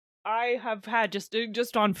I have had just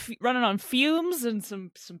on running on fumes and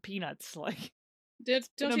some peanuts. Like,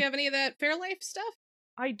 don't you have any of that Fairlife stuff?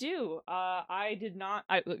 I do. I did not.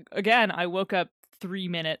 I woke up 3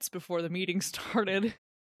 minutes before the meeting started.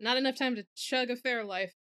 Not enough time to chug a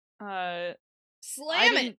Fairlife.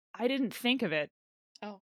 Slam it! I didn't think of it.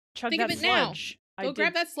 Oh, chug think that of it sludge. now. Go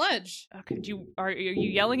grab that sludge. Okay, are you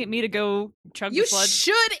yelling at me to go chug the sludge?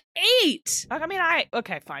 You should eat! I mean,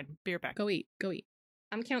 okay, fine. Be right back. Go eat.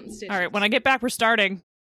 I'm counting stitches. Alright, when I get back, we're starting.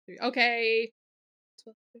 Okay.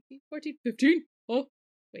 12, 13, 14, 15. Oh,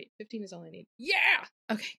 wait, 15 is all I need. Yeah!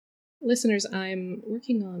 Okay. Listeners, I'm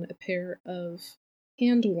working on a pair of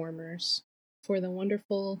hand warmers for the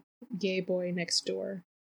wonderful gay boy next door.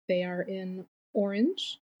 They are in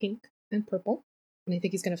orange, pink, and purple, and I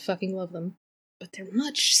think he's gonna fucking love them. But they're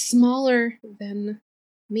much smaller than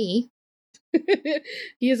me.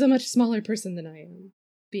 He is a much smaller person than I am,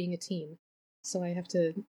 being a teen. So I have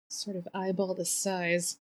to sort of eyeball the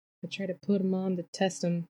size. I try to put them on to test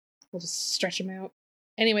them. We'll just stretch them out.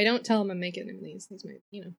 Anyway, don't tell him I'm making him these. These might,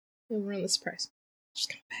 they'll ruin the surprise. Just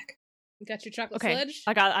come back. You got your chocolate sludge?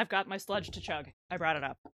 I've got my sludge to chug. I brought it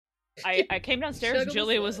up. I came downstairs,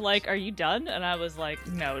 Julia was like, "Are you done?" And I was like,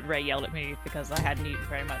 "No," Ray yelled at me because I hadn't eaten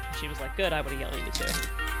very much. And she was like, "Good, I would have yelled at you too."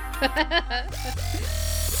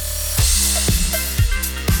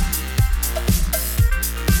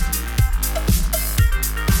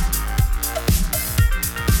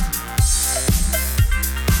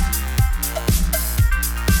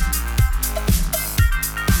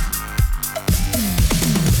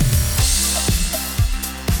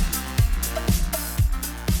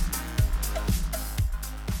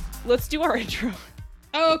 Let's do our intro.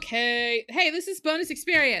 Okay. Hey, this is Bonus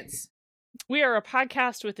Experience. We are a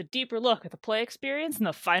podcast with a deeper look at the play experience and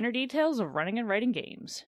the finer details of running and writing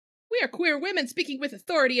games. We are queer women speaking with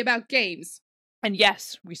authority about games. And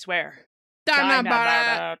yes, we swear.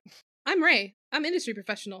 I'm Ray. I'm industry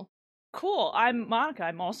professional. Cool. I'm Monica.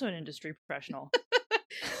 I'm also an industry professional.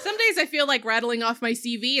 Some days I feel like rattling off my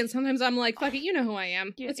CV, and sometimes I'm like, fuck it, you know who I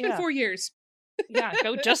am. It's been 4 years. Yeah,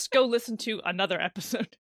 go listen to another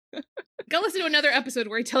episode. Go listen to another episode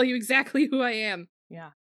where I tell you exactly who I am. Yeah.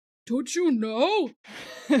 Don't you know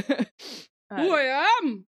who I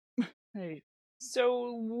am? Hey.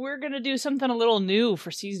 So we're gonna do something a little new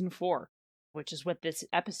for season 4, which is what this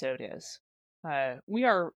episode is. We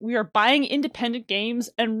are buying independent games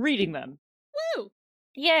and reading them. Woo!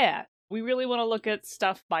 Yeah. We really want to look at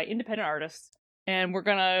stuff by independent artists, and we're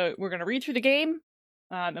gonna read through the game,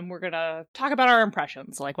 and we're gonna talk about our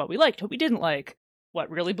impressions, like what we liked, what we didn't like, what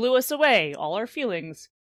really blew us away, all our feelings,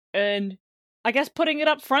 and I guess putting it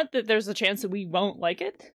up front that there's a chance that we won't like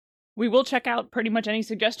it. We will check out pretty much any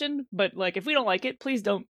suggestion, but like if we don't like it, please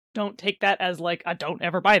don't take that as like a don't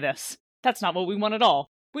ever buy this. That's not what we want at all.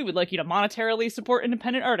 We would like you to monetarily support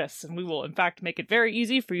independent artists, and we will in fact make it very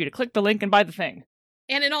easy for you to click the link and buy the thing.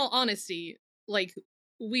 And in all honesty, like,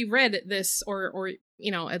 we read this or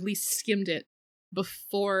at least skimmed it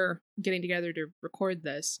before getting together to record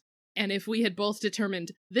this. And if we had both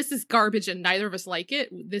determined this is garbage and neither of us like it,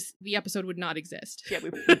 the episode would not exist. Yeah,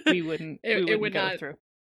 we wouldn't. it would go not through.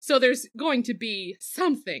 So there's going to be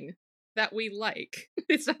something that we like.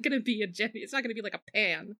 It's not going to be it's not going to be like a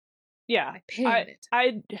pan. Yeah, I pan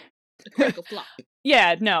it. A critical flop.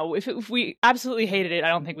 Yeah, no. If we absolutely hated it, I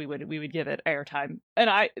don't think we would give it airtime.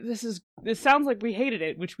 And this sounds like we hated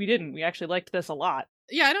it, which we didn't. We actually liked this a lot.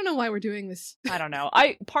 Yeah, I don't know why we're doing this. I don't know.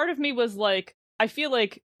 Part of me was like, I feel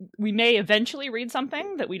like we may eventually read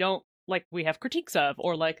something that we don't like, we have critiques of,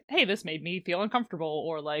 or like, hey, this made me feel uncomfortable,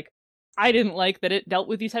 or like, I didn't like that it dealt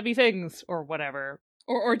with these heavy things, or whatever.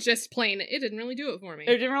 Or just plain, it didn't really do it for me.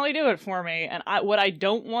 It didn't really do it for me, and what I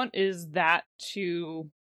don't want is that to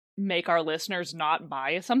make our listeners not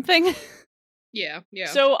buy something. Yeah.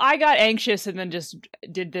 So I got anxious and then just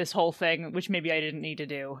did this whole thing, which maybe I didn't need to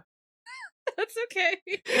do. That's okay.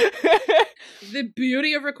 The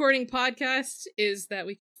beauty of recording podcasts is that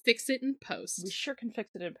we fix it in post. We sure can fix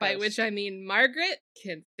it in post. By which I mean Margaret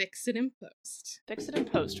can fix it in post. Fix it in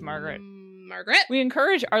post, Margaret. Margaret? We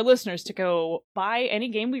encourage our listeners to go buy any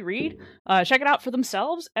game we read, check it out for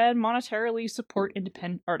themselves, and monetarily support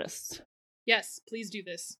independent artists. Yes, please do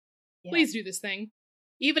this. Yeah. Please do this thing.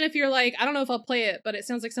 Even if you're like, I don't know if I'll play it, but it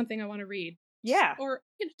sounds like something I want to read. Yeah. Or,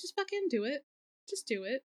 just fucking do it. Just do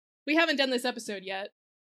it. We haven't done this episode yet,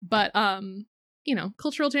 but,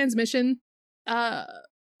 cultural transmission,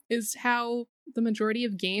 is how the majority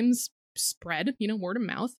of games spread, word of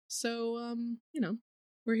mouth. So,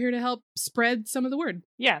 we're here to help spread some of the word.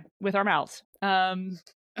 Yeah, with our mouths.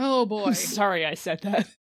 Oh boy. Sorry I said that.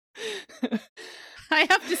 I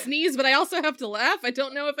have to sneeze, but I also have to laugh. I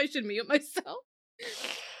don't know if I should mute myself.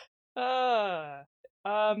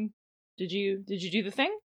 Did you do the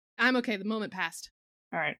thing? I'm okay. The moment passed.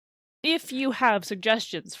 All right. If you have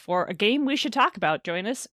suggestions for a game we should talk about, join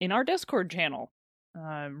us in our Discord channel.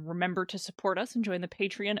 Remember to support us and join the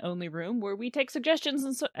Patreon-only room where we take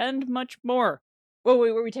suggestions and much more. Oh,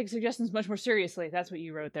 wait, where we take suggestions much more seriously. That's what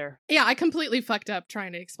you wrote there. Yeah, I completely fucked up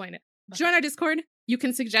trying to explain it. Join our Discord. You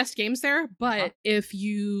can suggest games there, but if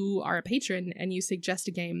you are a patron and you suggest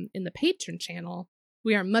a game in the patron channel,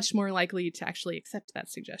 we are much more likely to actually accept that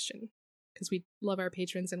suggestion. Because we love our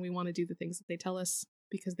patrons and we want to do the things that they tell us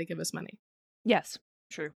because they give us money. Yes,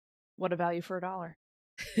 true. What a value for $1.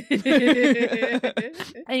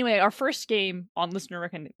 Anyway, our first game on listener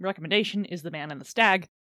recommendation is The Man and the Stag,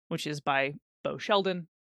 which is by Bo Sheldon,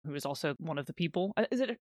 who is also one of the people. Is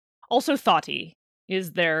it also Thoughty?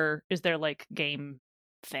 Is their like game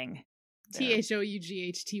thing?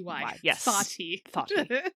 THOUGHTY. Yes, Thoughty.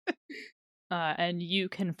 And you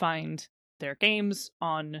can find their games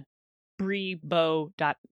on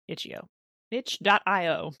bribo.itch.io.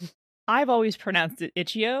 itch.io. I've always pronounced it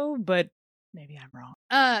itch.io, but maybe I'm wrong.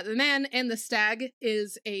 The Man and the Stag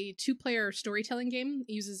is a 2-player storytelling game.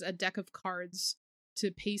 It uses a deck of cards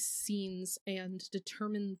to pace scenes and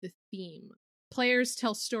determine the theme. Players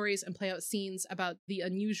tell stories and play out scenes about the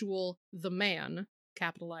unusual the man,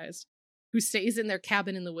 capitalized, who stays in their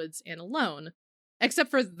cabin in the woods and alone. Except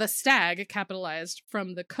for the stag, capitalized,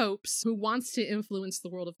 from the Copes, who wants to influence the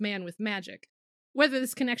world of man with magic. Whether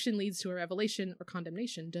this connection leads to a revelation or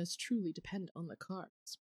condemnation does truly depend on the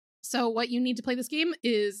cards. So what you need to play this game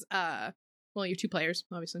is, you're 2 players,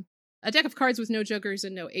 obviously. A deck of cards with no jokers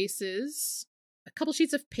and no aces. A couple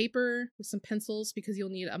sheets of paper with some pencils because you'll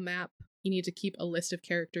need a map. You need to keep a list of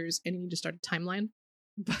characters and you need to start a timeline.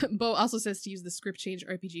 Bo also says to use the Script Change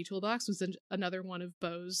RPG Toolbox, which is another one of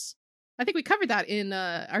Bo's. I think we covered that in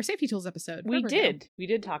our Safety Tools episode. We did. We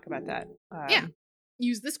did talk about that. Yeah.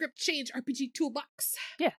 Use the Script Change RPG Toolbox.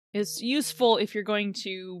 Yeah. It's useful if you're going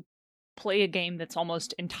to play a game that's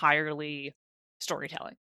almost entirely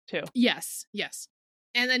storytelling, too. Yes.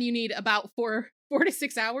 And then you need about 4 to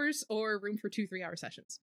 6 hours or room for 2 3-hour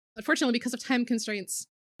sessions. Unfortunately, because of time constraints,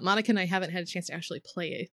 Monica and I haven't had a chance to actually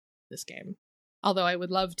play this game. Although I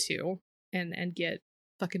would love to and get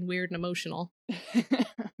fucking weird and emotional.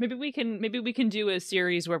 Maybe we can do a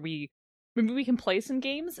series where we can play some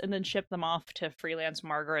games and then ship them off to Freelance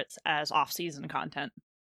Margaret's as off-season content.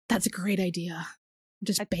 That's a great idea.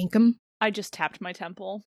 Just bank them. I just tapped my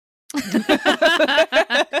temple.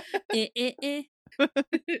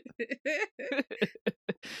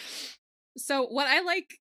 So what I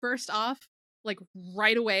like, first off, like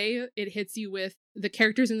right away, it hits you with the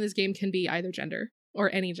characters in this game can be either gender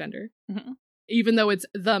or any gender. Mm-hmm. Even though it's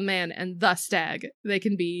the man and the stag, they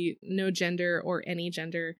can be no gender or any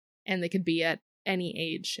gender, and they could be at any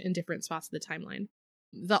age in different spots of the timeline.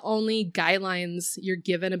 The only guidelines you're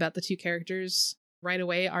given about the 2 characters right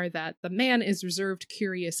away are that the man is reserved,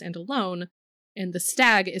 curious, and alone, and the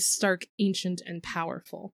stag is stark, ancient, and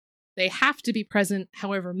powerful. They have to be present,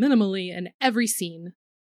 however minimally, in every scene.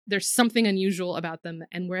 There's something unusual about them,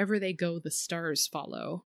 and wherever they go, the stars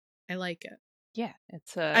follow. I like it. Yeah,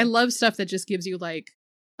 it's I love stuff that just gives you, like,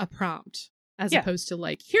 a prompt, as opposed to,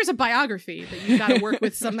 like, here's a biography that you gotta work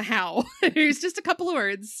with somehow. Here's just a couple of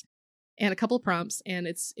words and a couple of prompts, and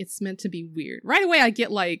it's meant to be weird. Right away, I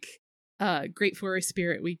get, like, Great Furry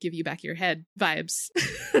Spirit, we give you back your head vibes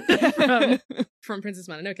from Princess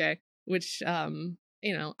Mononoke, which,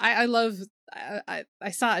 I love. I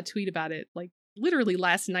saw a tweet about it, like, literally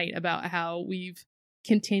last night, about how we've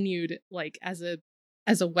continued, like, as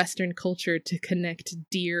a Western culture to connect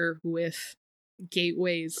deer with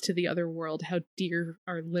gateways to the other world, how deer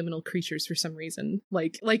are liminal creatures for some reason.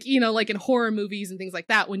 Like in horror movies and things like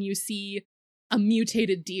that, when you see a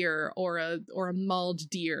mutated deer or a mauled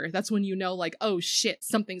deer, that's when you know, like, oh shit,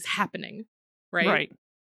 something's happening. Right.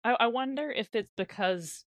 I wonder if it's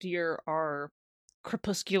because deer are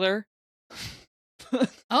crepuscular.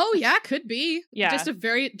 Oh yeah, could be. Yeah.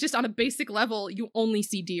 Just on a basic level, you only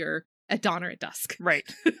see deer at dawn or at dusk. Right.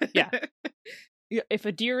 Yeah. If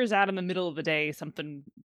a deer is out in the middle of the day, something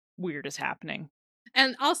weird is happening.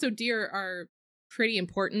 And also, deer are pretty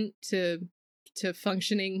important to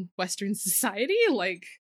functioning Western society. Like,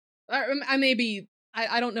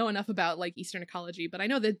 I don't know enough about, like, Eastern ecology, but I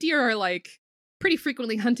know that deer are, like, pretty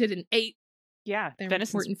frequently hunted and ate. Yeah, they're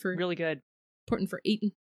venison's really good. Important for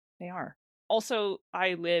eating. They are. Also,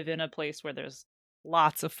 I live in a place where there's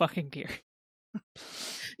lots of fucking deer.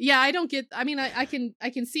 Yeah, I don't get. I mean, I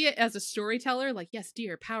can see it as a storyteller. Like, yes,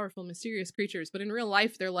 deer, powerful, mysterious creatures, but in real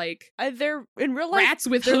life, they're like they're in real life rats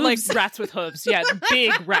with they're hooves. like rats with hooves. Yeah,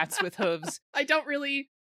 big rats with hooves. I don't really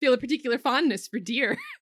feel a particular fondness for deer.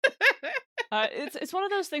 It's one of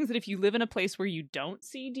those things that if you live in a place where you don't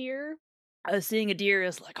see deer, seeing a deer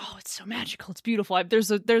is like, oh, it's so magical, it's beautiful. There's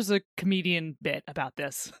a comedian bit about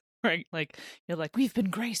this, right? Like, you're like, we've been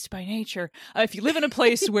graced by nature. If you live in a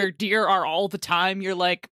place where deer are all the time, you're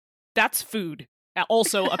like, that's food.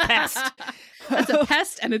 Also a pest. That's a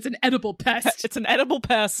pest, and it's an edible pest. It's an edible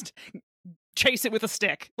pest. Chase it with a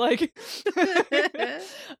stick. Like,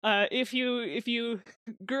 if you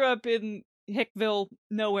grew up in Hickville,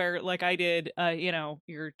 nowhere, like I did,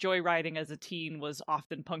 your joyriding as a teen was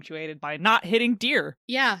often punctuated by not hitting deer.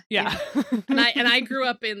 Yeah. Yeah. and I grew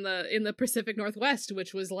up in the Pacific Northwest,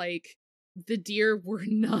 which was like the deer were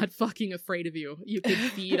not fucking afraid of you. You could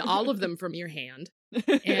feed all of them from your hand.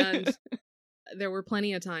 And there were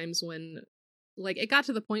plenty of times when, like, it got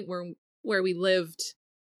to the point where we lived,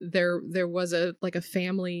 there was a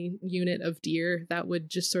family unit of deer that would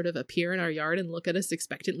just sort of appear in our yard and look at us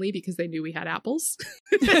expectantly because they knew we had apples.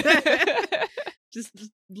 Just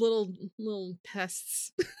little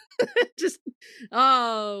pests. Just,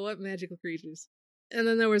 oh, what magical creatures. And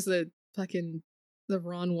then there was the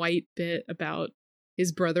Ron White bit about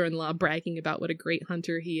his brother-in-law bragging about what a great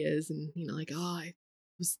hunter he is, and like, oh, I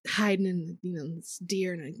was hiding in this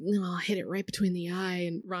deer and I'll hit it right between the eye,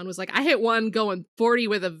 and Ron was like, I hit one going 40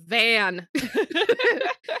 with a van.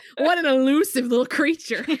 What an elusive little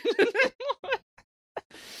creature.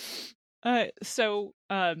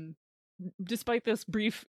 Despite this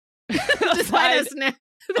brief despite us now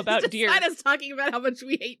about deer, despite us talking about how much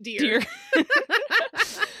we hate deer.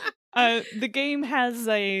 The game has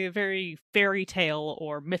a very fairy tale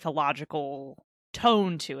or mythological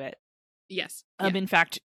tone to it. Yes. In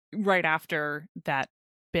fact, right after that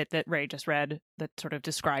bit that Ray just read that sort of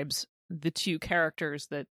describes the two characters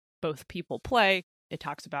that both people play, it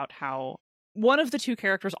talks about how one of the two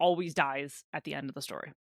characters always dies at the end of the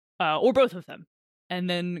story, or both of them, and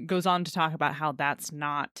then goes on to talk about how that's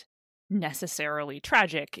not necessarily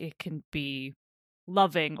tragic. It can be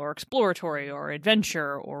loving or exploratory or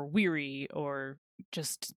adventure or weary or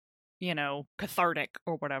just, cathartic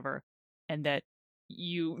or whatever, and that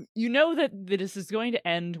you know that this is going to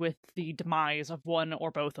end with the demise of one or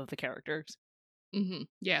both of the characters. Mm-hmm.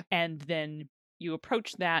 Yeah. And then you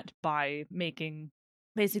approach that by making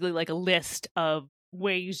basically like a list of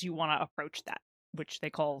ways you want to approach that, which they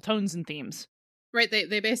call tones and themes. Right.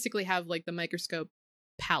 They basically have like the microscope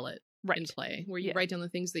palette in play, where you Yeah. write down the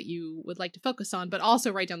things that you would like to focus on, but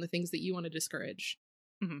also write down the things that you want to discourage.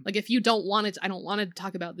 Mm-hmm. Like, if you don't want it, I don't want to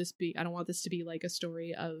talk about this. I don't want this to be like a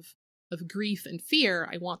story of grief and fear.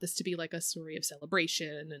 I want this to be like a story of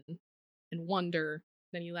celebration and wonder.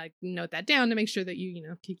 Then you like note that down to make sure that you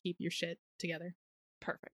can keep your shit together.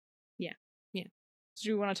 Perfect. Yeah. So do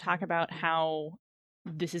you want to talk about how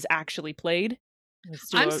this is actually played?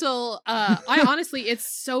 I honestly, it's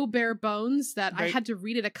so bare bones that right. I had to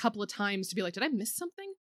read it a couple of times to be like, did I miss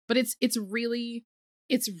something? But it's really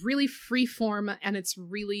free form, and it's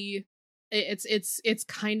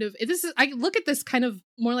kind of, I look at this kind of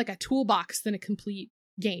more like a toolbox than a complete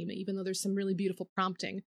game, even though there's some really beautiful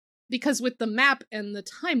prompting. Because with the map and the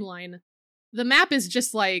timeline, the map is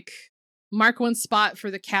just like mark one spot for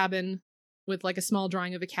the cabin with like a small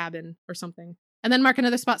drawing of a cabin or something, and then mark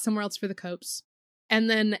another spot somewhere else for the copse. And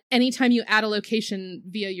then anytime you add a location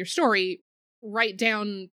via your story, write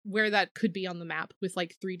down where that could be on the map with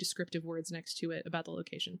like 3 descriptive words next to it about the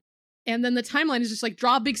location. And then the timeline is just like,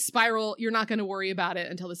 draw a big spiral. You're not going to worry about it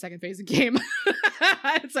until the second phase of the game.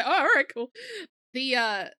 It's like, oh, all right, cool.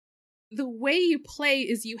 The way you play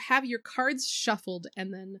is you have your cards shuffled,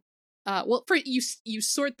 and then, you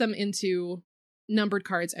sort them into numbered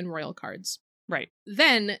cards and royal cards. Right.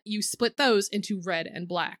 Then you split those into red and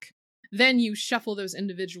black. Then you shuffle those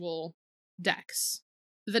individual decks.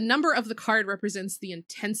 The number of the card represents the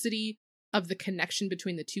intensity of the connection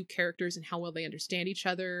between the two characters and how well they understand each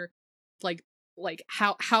other. Like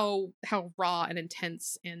how raw and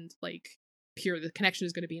intense and like pure the connection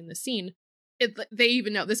is going to be in the scene. They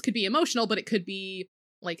even know this could be emotional, but it could be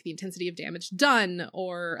like the intensity of damage done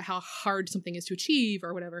or how hard something is to achieve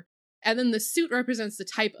or whatever. And then the suit represents the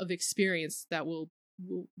type of experience that will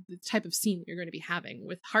the type of scene that you're going to be having,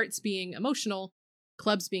 with hearts being emotional,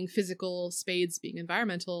 clubs being physical, spades being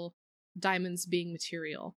environmental, diamonds being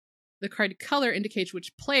material. The card color indicates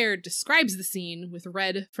which player describes the scene, with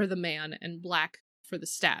red for the man and black for the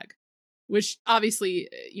stag. Which obviously,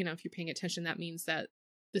 if you're paying attention, that means that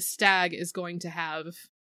the stag is going to have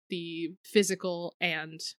the physical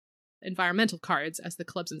and environmental cards as the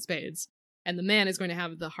clubs and spades. And the man is going to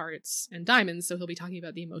have the hearts and diamonds, so he'll be talking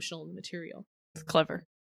about the emotional and the material. It's clever.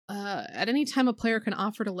 At any time, a player can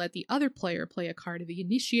offer to let the other player play a card of the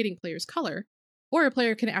initiating player's color, or a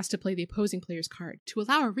player can ask to play the opposing player's card to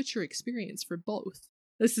allow a richer experience for both.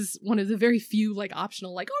 This is one of the very few,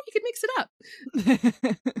 optional, oh, you could mix it up.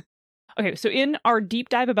 Okay, so in our deep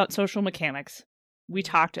dive about social mechanics, we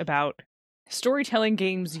talked about storytelling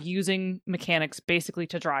games using mechanics basically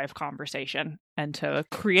to drive conversation and to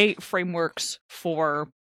create frameworks for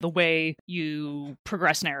the way you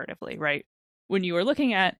progress narratively, right? When you are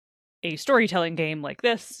looking at a storytelling game like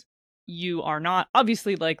this, you are not,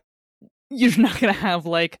 obviously, you're not going to have,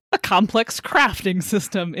 a complex crafting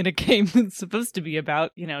system in a game that's supposed to be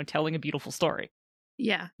about, telling a beautiful story.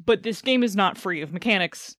 Yeah. But this game is not free of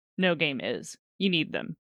mechanics. No game is. You need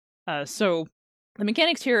them. So the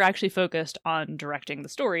mechanics here are actually focused on directing the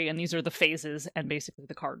story, and these are the phases and basically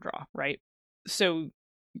the card draw, right? So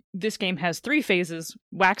this game has 3 phases: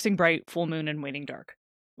 Waxing Bright, Full Moon, and Waning Dark,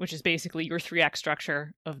 which is basically your 3-act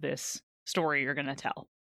structure of this story you're going to tell.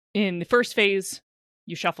 In the first phase,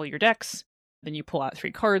 you shuffle your decks, then you pull out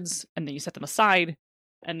 3 cards, and then you set them aside.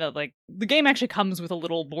 And the game actually comes with a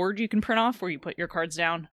little board you can print off where you put your cards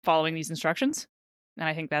down following these instructions. And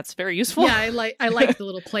I think that's very useful. Yeah, I like the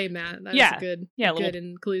little play mat. That's yeah, a good, little, good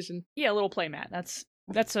inclusion. Yeah, a little play mat. That's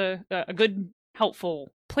a good,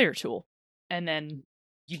 helpful player tool. And then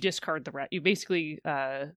you discard the rest. You basically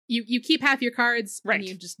you keep half your cards, right, and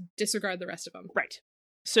you just disregard the rest of them. Right.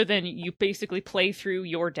 So then you basically play through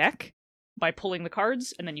your deck by pulling the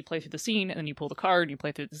cards, and then you play through the scene, and then you pull the card, and you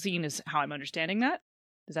play through the scene, is how I'm understanding that.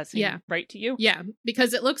 Does that seem right to you? Yeah,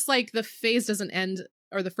 because it looks like the phase doesn't end,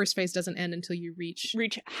 or the first phase doesn't end until you reach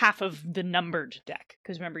half of the numbered deck.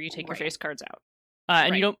 Because remember, you take your face cards out,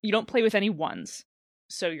 and you don't play with any ones.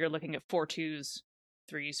 So you're looking at 4 2s,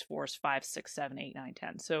 3s, 4s, 5s, 6, 7, 8, 9,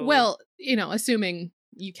 10. So assuming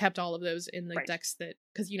you kept all of those in the decks that,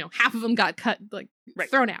 because half of them got cut,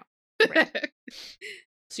 thrown out. Right.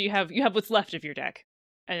 So you have what's left of your deck,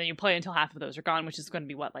 and then you play until half of those are gone, which is going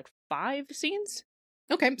to be 5 scenes?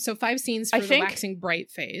 Okay, so 5 scenes for the Waxing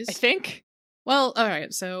Bright phase. I think. Well, all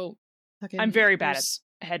right, so I'm very bad at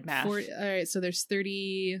head math. All right, so there's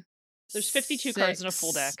 30. There's 52 cards in a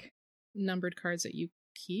full deck. Numbered cards that you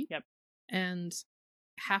keep. Yep. And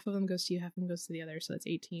half of them goes to you, half of them goes to the other, so that's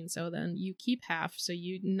 18. So then you keep half, so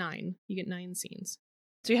you get 9 scenes.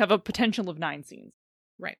 So you have a potential of 9 scenes.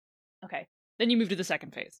 Right. Okay. Then you move to the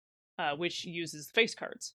second phase, which uses face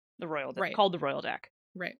cards, the royal deck, called the royal deck.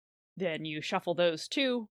 Right. Then you shuffle those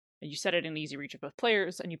 2, and you set it in easy reach of both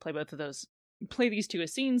players, and you play both of those. You play these 2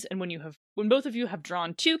 as scenes, and when both of you have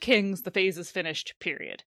drawn 2 kings, the phase is finished.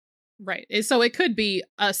 Period. Right. So it could be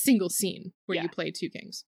a single scene where you play 2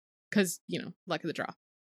 kings, because luck of the draw.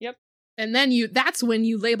 Yep. And then that's when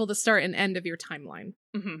you label the start and end of your timeline,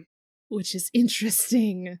 which is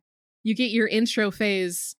interesting. You get your intro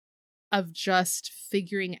phase of just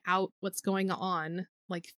figuring out what's going on,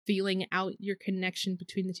 feeling out your connection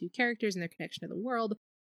between the 2 characters and their connection to the world.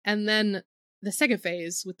 And then the second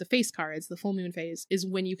phase with the face cards, the full moon phase, is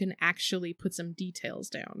when you can actually put some details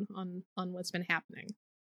down on what's been happening.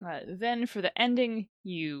 Then for the ending,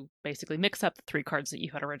 you basically mix up the 3 cards that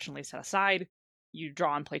you had originally set aside. You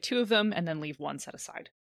draw and play 2 of them, and then leave 1 set aside.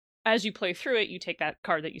 As you play through it, you take that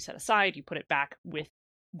card that you set aside, you put it back with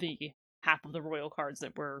the half of the royal cards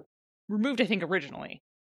that were removed, I think, originally.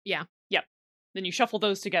 Yeah. Yep. Then you shuffle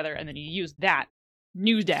those together, and then you use that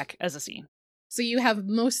new deck as a scene. So you have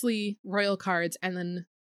mostly royal cards and then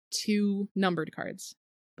 2 numbered cards.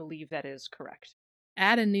 I believe that is correct.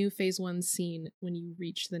 Add a new phase 1 scene when you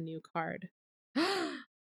reach the new card.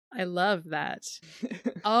 I love that.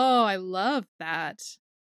 Oh, I love that.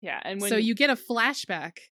 Yeah, and so you get a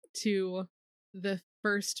flashback to the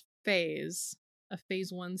first phase, a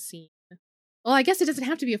phase 1 scene. Well, I guess it doesn't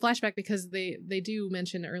have to be a flashback because they do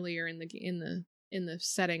mention earlier in the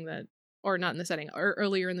setting that, or not in the setting, or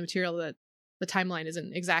earlier in the material that the timeline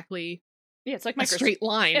isn't exactly it's like a straight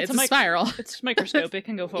line. It's a spiral. It's microscope. It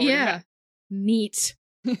can go forward. Yeah, neat.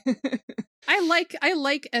 I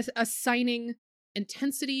like assigning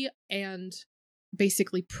intensity and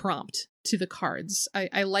basically prompt to the cards.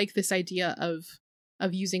 I like this idea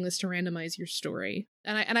of using this to randomize your story,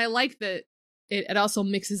 and I like that it also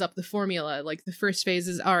mixes up the formula. The first phase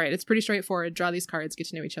is, all right, it's pretty straightforward. Draw these cards, get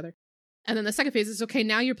to know each other. And then the second phase is, okay,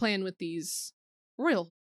 now you're playing with these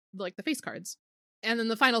royal, the face cards. And then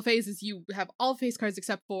the final phase is you have all face cards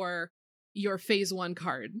except for your phase 1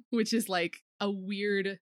 card, which is a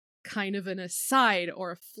weird kind of an aside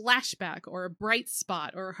or a flashback or a bright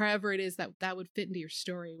spot or however it is that would fit into your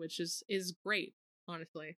story, which is great,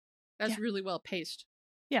 honestly. That's really well paced.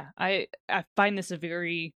 Yeah, I find this a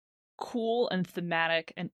very cool and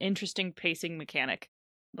thematic and interesting pacing mechanic.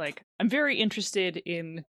 Like, I'm very interested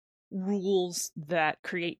in rules that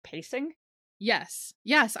create pacing. Yes,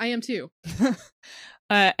 I am too.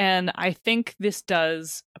 And I think this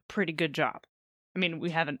does a pretty good job. I mean, we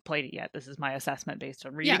haven't played it yet. This is my assessment based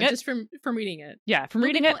on reading it. Yeah, just from reading it. Yeah, from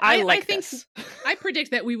reading it, I like this. I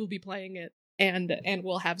predict that we will be playing it, and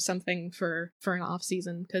we'll have something for an off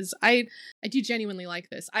season, because I do genuinely like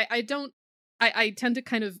this. I tend to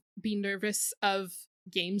kind of be nervous of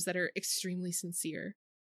games that are extremely sincere,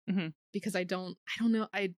 because I don't know,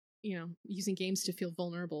 using games to feel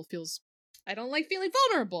vulnerable feels. I don't like feeling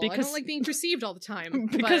vulnerable. I don't like being perceived all the time.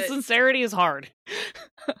 Because sincerity is hard.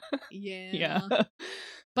 Yeah.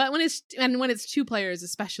 But when it's two players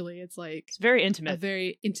especially, it's like it's very intimate. A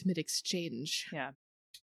very intimate exchange. Yeah.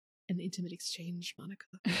 An intimate exchange, Monica.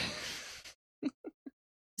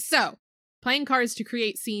 So, playing cards to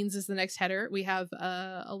create scenes is the next header. We have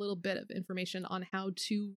a little bit of information on how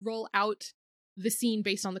to roll out the scene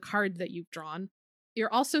based on the card that you've drawn.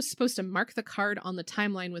 You're also supposed to mark the card on the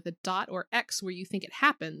timeline with a dot or X where you think it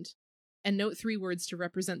happened, and note 3 words to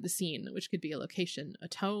represent the scene, which could be a location, a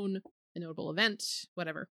tone, a notable event,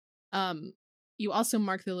 whatever. You also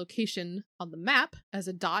mark the location on the map as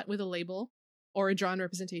a dot with a label or a drawn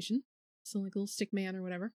representation, so like a little stick man or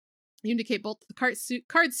whatever. You indicate both the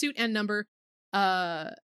card suit, and number,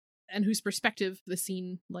 and whose perspective the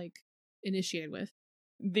scene initiated with.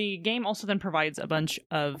 The game also then provides a bunch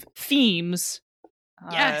of themes.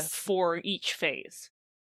 For each phase.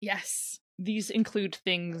 Yes. These include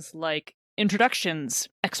things like introductions,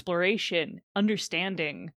 exploration,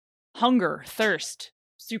 understanding, hunger, thirst,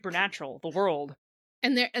 supernatural, the world.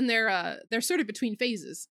 And they're sort of between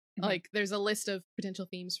phases. Like, there's a list of potential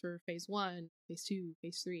themes for phase 1, phase 2,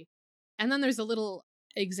 phase 3. And then there's a little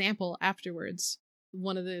example afterwards.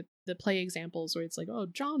 One of the play examples where it's like, oh,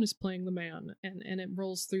 John is playing the man, and it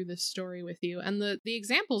rolls through this story with you. And the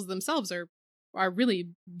examples themselves are really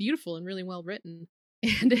beautiful and really well written,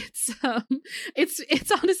 and it's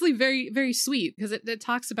honestly very, very sweet, because it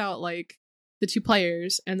talks about like the two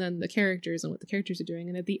players and then the characters and what the characters are doing.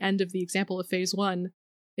 And at the end of the example of phase 1,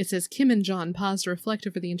 it says Kim and John pause to reflect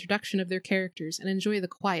over the introduction of their characters and enjoy the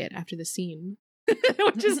quiet after the scene.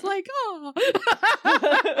 Which is like, oh.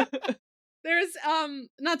 There's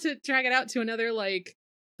not to drag it out to another like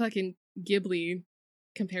fucking Ghibli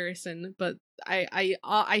comparison, but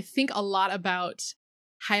I think a lot about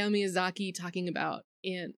Hayao Miyazaki talking about,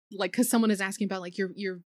 in like, because someone is asking about like your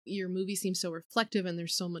movie seems so reflective and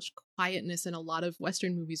there's so much quietness, and a lot of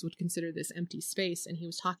Western movies would consider this empty space, and he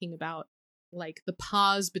was talking about like the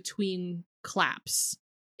pause between claps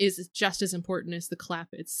is just as important as the clap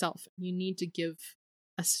itself. You need to give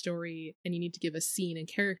a story, and you need to give a scene and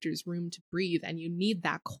characters room to breathe, and you need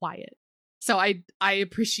that quiet. So I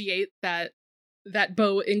appreciate that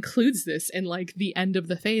Bo includes this in like the end of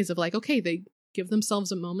the phase of like, okay, they give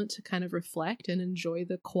themselves a moment to kind of reflect and enjoy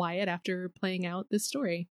the quiet after playing out this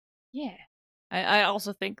story. Yeah. I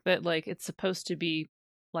also think that like it's supposed to be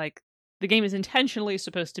like the game is intentionally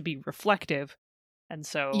supposed to be reflective. And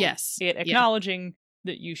so yes, it acknowledging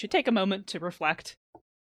that you should take a moment to reflect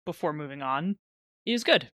before moving on is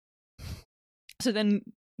good. So then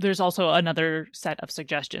there's also another set of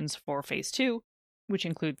suggestions for phase 2, which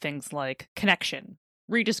include things like connection,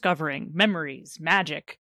 rediscovering, memories,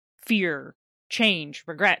 magic, fear, change,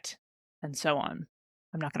 regret, and so on.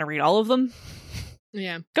 I'm not going to read all of them.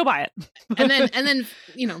 Yeah. Go buy it. and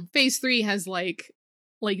then, phase 3 has like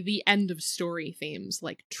the end of story themes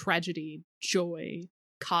like tragedy, joy,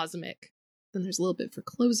 cosmic. Then there's a little bit for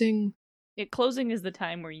closing. Closing is the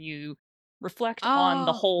time where you reflect on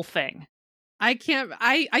the whole thing.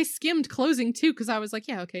 I skimmed closing too, because I was like,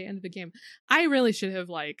 yeah, okay, end of the game. I really should have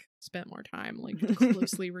like spent more time like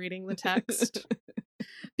closely reading the text,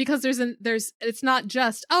 because it's not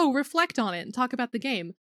just, oh, reflect on it and talk about the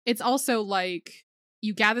game. It's also like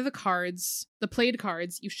you gather the cards, the played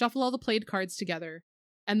cards, you shuffle all the played cards together,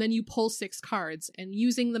 and then you pull 6 cards, and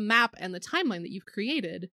using the map and the timeline that you've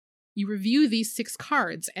created, you review these 6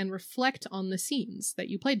 cards and reflect on the scenes that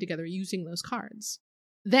you played together using those cards.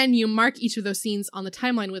 Then you mark each of those scenes on the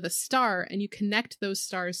timeline with a star, and you connect those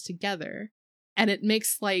stars together. And it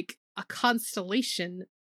makes like a constellation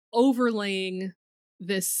overlaying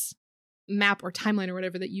this map or timeline or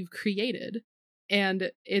whatever that you've created.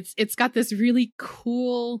 And it's got this really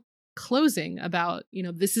cool closing about,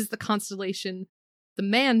 this is the constellation the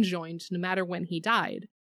man joined no matter when he died.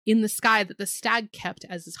 in the sky that the stag kept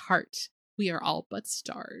as his heart. We are all but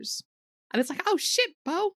stars. And it's like, oh shit,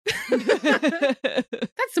 Bo.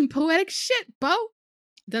 That's some poetic shit, Bo.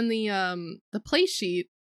 Then the play sheet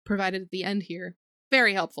provided at the end here,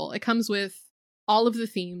 very helpful. It comes with all of the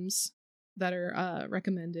themes that are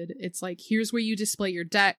recommended. It's like, here's where you display your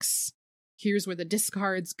decks. Here's where the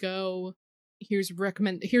discards go. Here's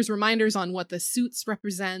reminders on what the suits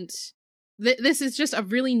represent. This is just a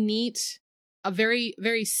really neat, a very,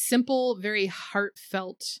 very simple, very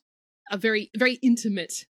heartfelt, a very, very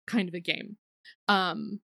intimate kind of a game.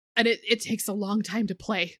 And it takes a long time to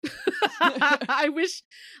play. I wish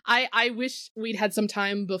we'd had some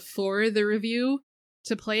time before the review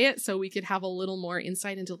to play it so we could have a little more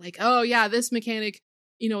insight into like, oh yeah, this mechanic,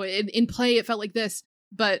 in play it felt like this.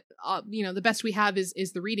 But the best we have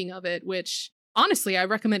is the reading of it, which honestly I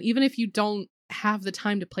recommend. Even if you don't have the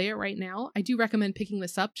time to play it right now, I do recommend picking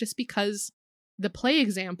this up just because the play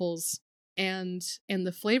examples and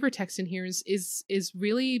the flavor text in here is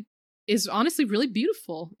honestly really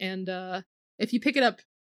beautiful. And if you pick it up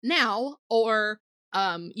now or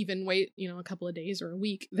even wait a couple of days or a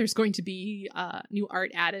week, there's going to be new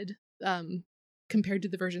art added compared to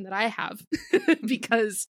the version that I have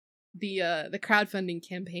because the crowdfunding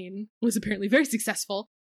campaign was apparently very successful,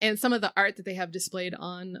 and some of the art that they have displayed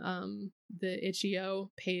on the itch.io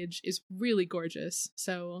page is really gorgeous.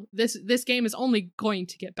 So this game is only going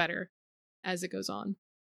to get better as it goes on.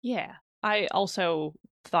 Yeah, I also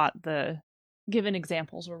thought the given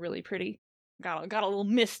examples were really pretty. Got a little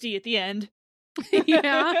misty at the end.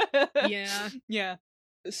 Yeah.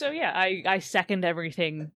 So yeah, I second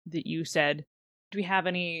everything that you said. Do we have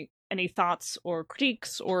any thoughts or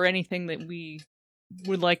critiques or anything that we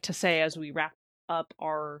would like to say as we wrap up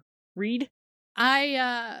our read?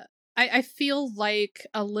 I feel like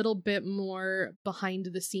a little bit more behind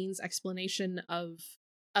the scenes explanation of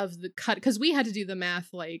the cut, because we had to do the math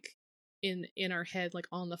like in our head, like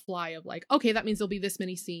on the fly of like, okay, that means there'll be this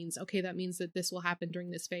many scenes. Okay, that means that this will happen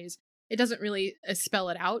during this phase. It doesn't really spell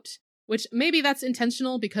it out, which maybe that's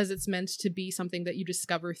intentional because it's meant to be something that you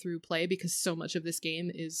discover through play, because so much of this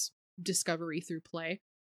game is discovery through play.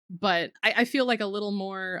 But I feel like a little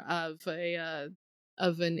more of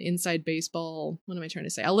an inside baseball, what am I trying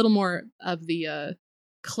to say? A little more of the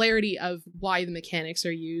clarity of why the mechanics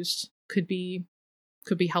are used could be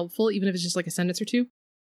helpful, even if it's just like a sentence or two.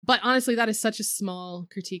 But honestly, that is such a small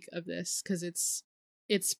critique of this because it's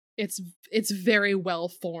very well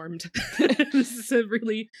formed. This is a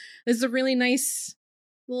really nice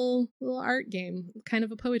little art game, kind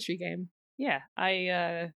of a poetry game. Yeah,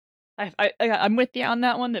 I'm with you on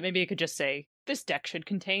that one. That maybe I could just say this deck should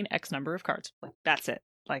contain X number of cards. Like that's it.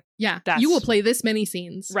 Like you will play this many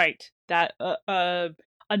scenes. Right. That a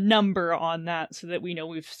number on that so that we know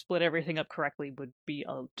we've split everything up correctly would be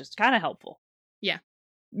just kind of helpful. Yeah.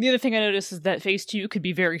 The other thing I noticed is that phase 2 could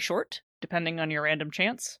be very short, depending on your random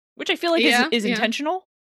chance, which I feel like is intentional.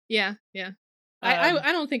 Yeah. I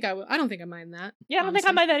don't think I mind that. Yeah, I don't think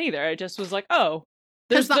I mind that either. I just was like, oh,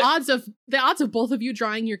 because the odds of both of you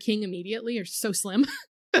drawing your king immediately are so slim.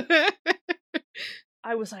 I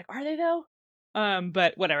was like, are they though?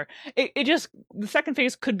 But whatever. It just, the second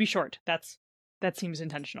phase could be short. That seems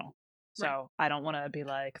intentional. So right. I don't want to be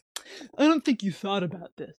like, I don't think you thought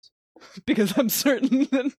about this, because I'm certain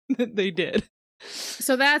that they did.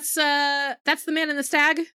 So that's The Man and the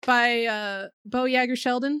Stag by Bo Yager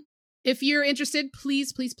Sheldon. If you're interested,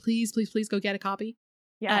 please go get a copy.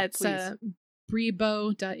 Yeah, it's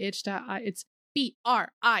briebo.itch.io. It's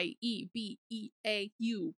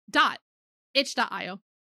BRIEBEAU.itch.io.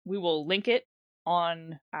 We will link it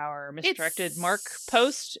on our Misdirected Mark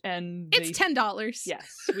post, and it's $10. Yes,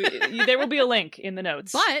 there will be a link in the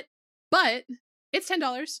notes. But it's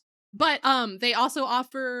 $10. But they also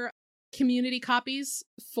offer community copies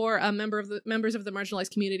for members of the marginalized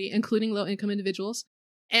community, including low-income individuals.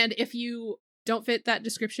 And if you don't fit that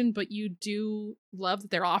description, but you do love that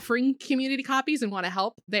they're offering community copies and want to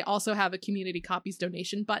help, they also have a community copies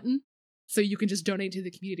donation button, so you can just donate to the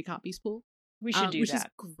community copies pool. We should do which that.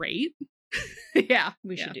 Which is great. Yeah,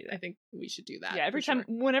 we should do that. I think we should do that. Yeah, every time,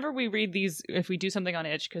 whenever we read these, if we do something on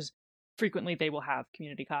Itch, because frequently they will have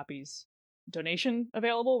community copies donation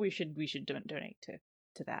available, we should donate to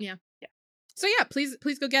that. Yeah. So yeah, please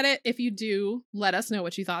go get it. If you do, let us know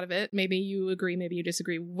what you thought of it. Maybe you agree, maybe you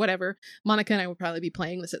disagree, whatever. Monica and I will probably be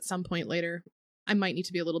playing this at some point later. I might need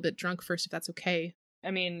to be a little bit drunk first, if that's okay.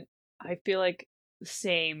 I mean, I feel like the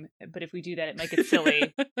same, but if we do that, it might get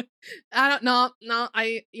silly. I don't know. No,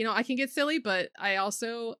 I can get silly, but I'm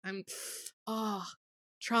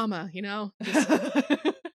trauma, just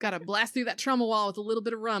gotta blast through that trauma wall with a little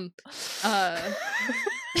bit of rum.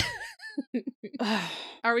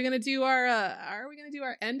 Are we gonna do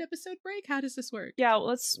our end episode break? How does this work? Yeah,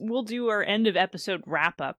 we'll do our end of episode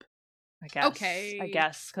wrap up. I guess. Okay. I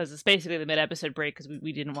guess because it's basically the mid episode break because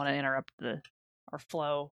we didn't want to interrupt our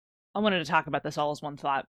flow. I wanted to talk about this all as one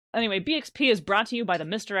thought. Anyway, BXP is brought to you by the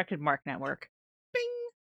Misdirected Mark Network. Bing!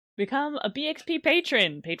 Become a BXP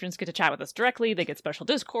patron. Patrons get to chat with us directly. They get special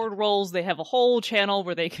Discord roles. They have a whole channel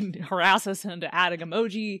where they can harass us into adding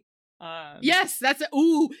emoji. Yes, that's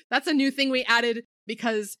a new thing we added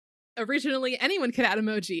because originally anyone could add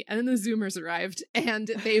emoji, and then the Zoomers arrived,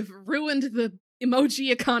 and they've ruined the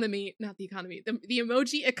emoji economy. Not the economy, the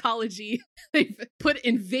emoji ecology. They've put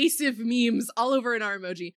invasive memes all over in our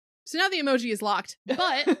emoji. So now the emoji is locked,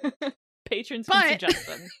 but patrons can suggest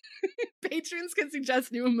them. Patrons can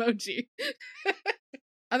suggest new emoji.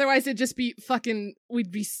 Otherwise, it'd just be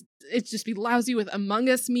lousy with Among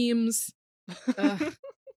Us memes.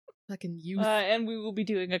 Fucking youth. And we will be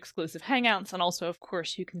doing exclusive hangouts, and also, of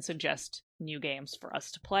course, you can suggest new games for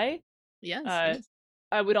us to play. Yes. Yes.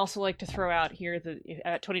 I would also like to throw out here that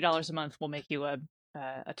at $20 a month, we'll make you a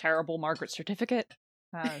terrible Margaret certificate.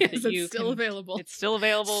 Yes, it's still available. It's still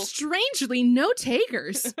available. Strangely, no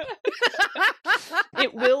takers.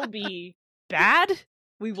 It will be bad.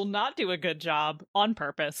 We will not do a good job on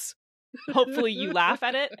purpose. Hopefully you laugh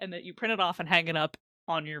at it and that you print it off and hang it up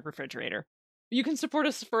on your refrigerator. You can support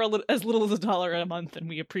us for as little as $1 a month, and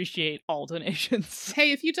we appreciate all donations.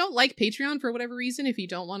 Hey, if you don't like Patreon for whatever reason, if you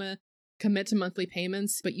don't want to commit to monthly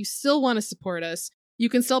payments, but you still want to support us, you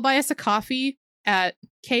can still buy us a coffee at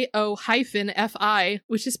ko-fi,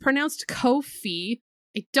 which is pronounced Ko-fi.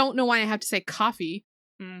 I don't know why I have to say coffee.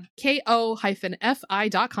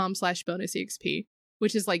 ko-fi.com/bonusexp,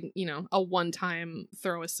 which is like, a one-time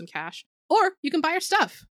throw us some cash. Or you can buy our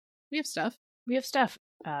stuff. We have stuff.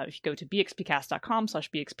 If you go to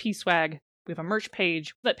bxpcast.com/bxpswag, we have a merch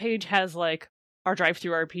page. That page has like our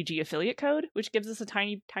DriveThruRPG affiliate code, which gives us a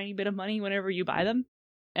tiny, tiny bit of money whenever you buy them,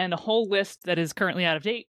 and a whole list that is currently out of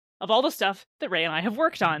date of all the stuff that Ray and I have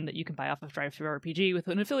worked on that you can buy off of DriveThruRPG with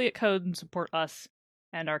an affiliate code and support us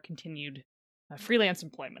and our continued freelance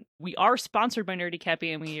employment. We are sponsored by Nerdy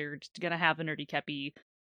Kepi, and we are going to have a Nerdy Kepi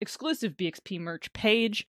exclusive BXP merch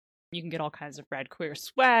page. You can get all kinds of rad queer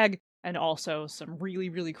swag and also some really,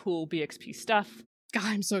 really cool BXP stuff. God,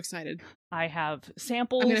 I'm so excited. I have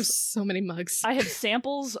samples. I'm going to have so many mugs. I have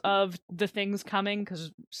samples of the things coming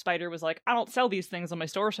because Spider was like, I don't sell these things on my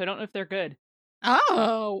store, so I don't know if they're good.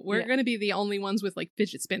 Oh, we're going to be the only ones with like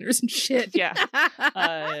fidget spinners and shit. Yeah.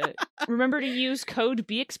 Remember to use code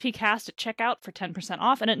BXPcast at checkout for 10%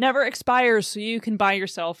 off, and it never expires, so you can buy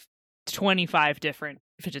yourself 25 different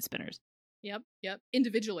fidget spinners. Yep.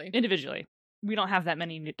 Individually. We don't have that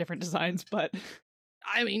many different designs, but...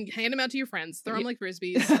 I mean, hand them out to your friends. Throw them like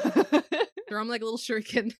frisbees. Throw them like a little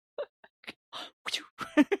shuriken.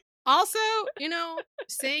 Also,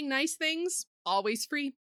 saying nice things, always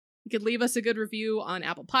free. You could leave us a good review on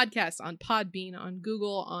Apple Podcasts, on Podbean, on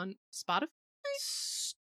Google, on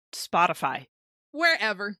Spotify.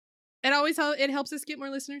 Wherever. It helps us get more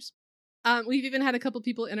listeners. We've even had a couple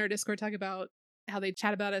people in our Discord talk about how they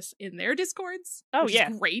chat about us in their Discords. Oh, which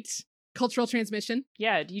is great. Cultural transmission.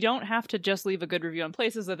 Yeah, you don't have to just leave a good review on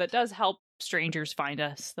places, though that does help strangers find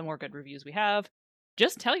us. The more good reviews we have,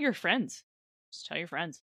 just tell your friends. Tell your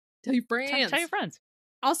friends. Tell your friends.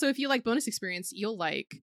 Also, if you like Bonus Experience, you'll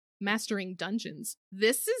like Mastering Dungeons.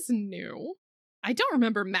 This is new. I don't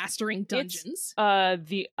remember Mastering Dungeons. I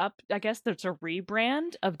guess there's a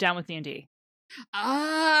rebrand of Down with D&D.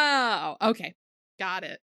 Oh, okay. Got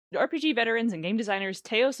it. RPG veterans and game designers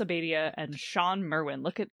Teos Abadia and Sean Merwin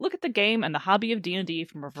look at the game and the hobby of D&D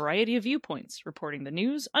from a variety of viewpoints, reporting the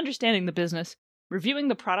news, understanding the business, reviewing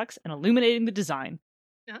the products, and illuminating the design.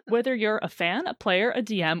 Whether you're a fan, a player, a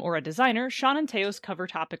DM, or a designer, Sean and Teos cover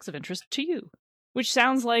topics of interest to you, which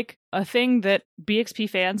sounds like a thing that BXP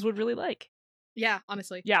fans would really like. Yeah,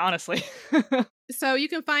 honestly. So you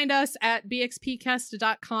can find us at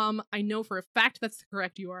bxpcast.com. I know for a fact that's the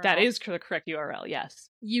correct URL. That is the correct URL, yes.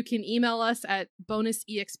 You can email us at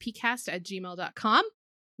bonusexpcast@gmail.com.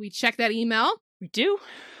 We check that email. We do.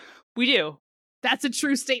 That's a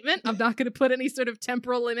true statement. I'm not going to put any sort of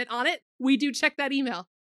temporal limit on it. We do check that email.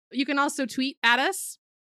 You can also tweet at us,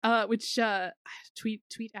 tweet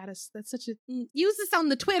at us. That's such a... Use this on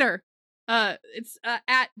the Twitter. It's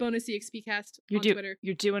at bonusexpcast on Twitter.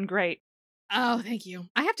 You're doing great. Oh, thank you.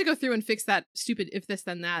 I have to go through and fix that stupid if this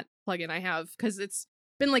then that plugin I have because it's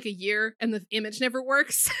been like a year and the image never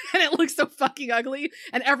works and it looks so fucking ugly.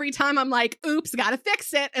 And every time I'm like, oops, gotta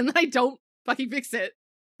fix it. And then I don't fucking fix it.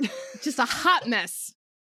 Just a hot mess.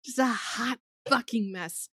 Just a hot fucking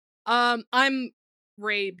mess. I'm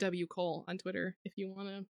Ray W. Cole on Twitter if you want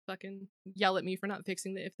to fucking yell at me for not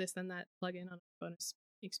fixing the if this then that plugin on Bonus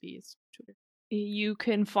XP's Twitter. You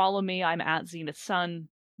can follow me. I'm at Zenith Sun.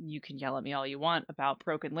 You can yell at me all you want about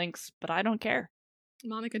broken links, but I don't care.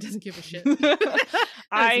 Monica doesn't give a shit.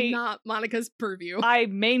 That's not Monica's purview. I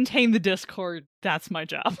maintain the Discord. That's my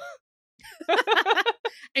job.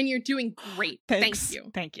 And you're doing great. Thanks. Thank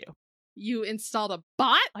you. Thank you. You installed a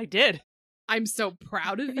bot? I did. I'm so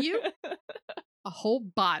proud of you. A whole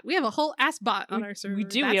bot. We have a whole ass bot on our server. We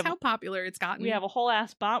do. That's how popular it's gotten. We have a whole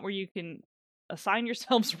ass bot where you can assign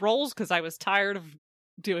yourselves roles because I was tired of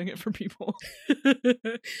doing it for people.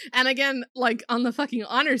 And again, like on the fucking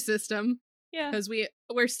honor system. Yeah. Because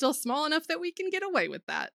we're still small enough that we can get away with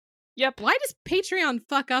that. Yep. Why does Patreon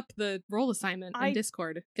fuck up the role assignment in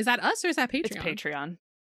Discord? Is that us or is that Patreon? It's Patreon.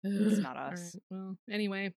 It's not us. Right. Well,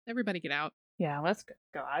 anyway, everybody get out. Yeah, let's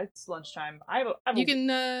go. It's lunchtime. You can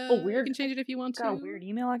change it if you want to. Got a weird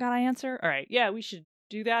email I gotta answer. All right, yeah, we should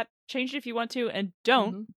do that. Change it if you want to, and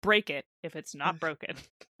don't break it if it's not broken.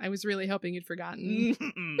 I was really hoping you'd forgotten.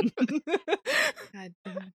 God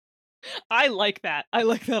damn. I like that. I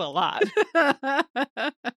like that a lot.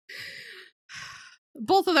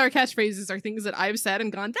 Both of our catchphrases are things that I've said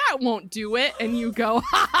and gone, that won't do it. And you go,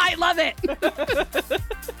 ha, I love it.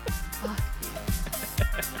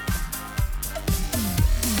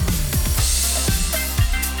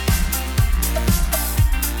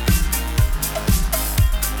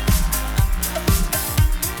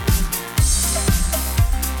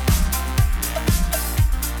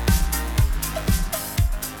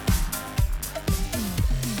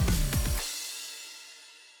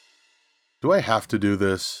 Do I have to do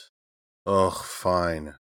this? Ugh,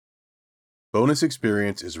 fine. Bonus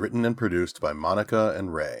Experience is written and produced by Monica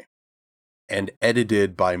and Ray, and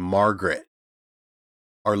edited by Margaret.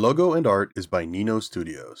 Our logo and art is by Nino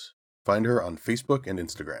Studios. Find her on Facebook and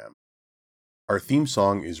Instagram. Our theme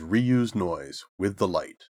song is Reused Noise with the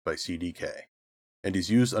Light by CDK, and is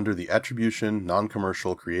used under the Attribution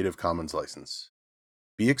Non-Commercial Creative Commons license.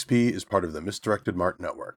 BXP is part of the Misdirected Mart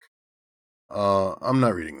Network. I'm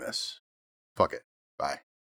not reading this. Fuck it. Bye.